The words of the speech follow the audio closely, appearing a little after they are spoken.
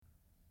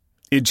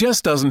It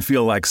just doesn't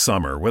feel like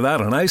summer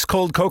without an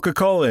ice-cold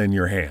Coca-Cola in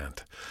your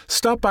hand.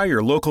 Stop by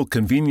your local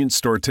convenience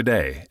store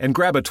today and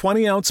grab a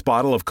 20-ounce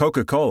bottle of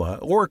Coca-Cola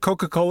or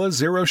Coca-Cola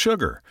Zero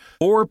Sugar.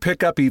 Or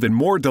pick up even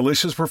more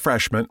delicious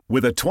refreshment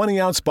with a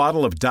 20-ounce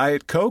bottle of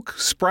Diet Coke,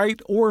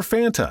 Sprite, or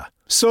Fanta.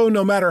 So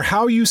no matter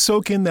how you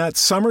soak in that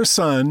summer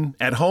sun,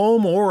 at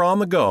home or on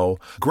the go,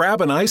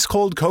 grab an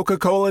ice-cold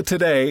Coca-Cola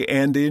today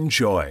and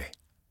enjoy.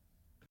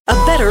 A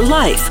Better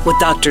Life with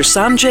Dr.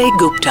 Sanjay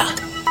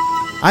Gupta.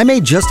 I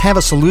may just have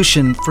a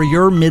solution for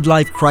your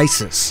midlife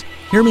crisis.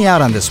 Hear me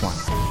out on this one.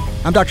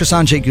 I'm Dr.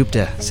 Sanjay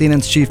Gupta,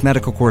 CNN's chief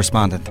medical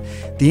correspondent.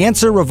 The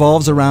answer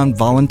revolves around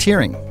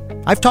volunteering.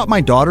 I've taught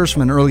my daughters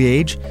from an early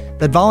age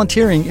that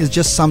volunteering is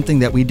just something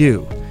that we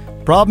do.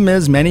 Problem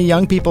is, many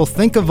young people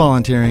think of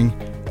volunteering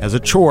as a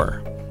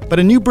chore. But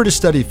a new British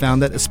study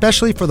found that,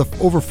 especially for the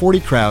over 40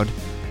 crowd,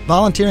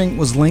 volunteering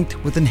was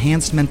linked with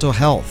enhanced mental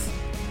health.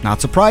 Not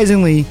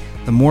surprisingly,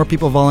 the more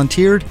people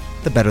volunteered,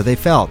 the better they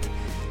felt.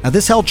 Now,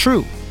 this held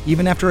true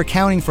even after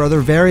accounting for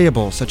other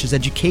variables such as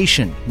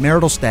education,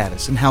 marital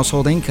status, and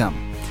household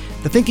income.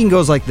 The thinking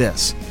goes like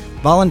this: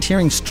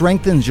 volunteering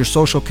strengthens your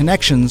social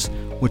connections,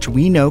 which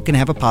we know can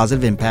have a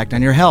positive impact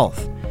on your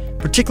health.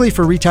 Particularly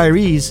for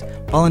retirees,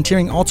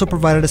 volunteering also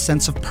provided a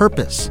sense of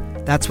purpose.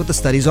 That's what the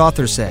study's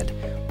author said,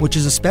 which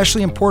is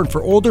especially important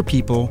for older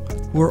people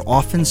who are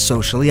often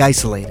socially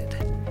isolated.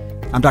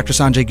 I'm Dr.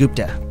 Sanjay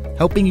Gupta,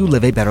 helping you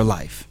live a better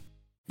life.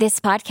 This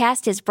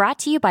podcast is brought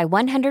to you by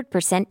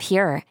 100%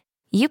 Pure.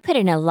 You put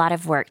in a lot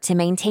of work to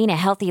maintain a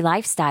healthy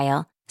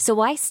lifestyle, so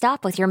why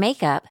stop with your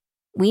makeup?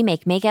 We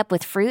make makeup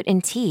with fruit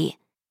and tea,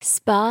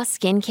 spa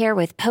skincare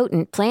with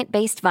potent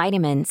plant-based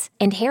vitamins,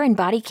 and hair and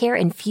body care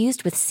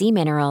infused with sea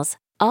minerals,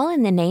 all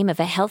in the name of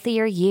a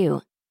healthier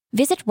you.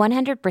 Visit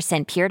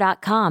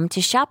 100%pure.com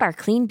to shop our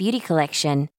clean beauty collection.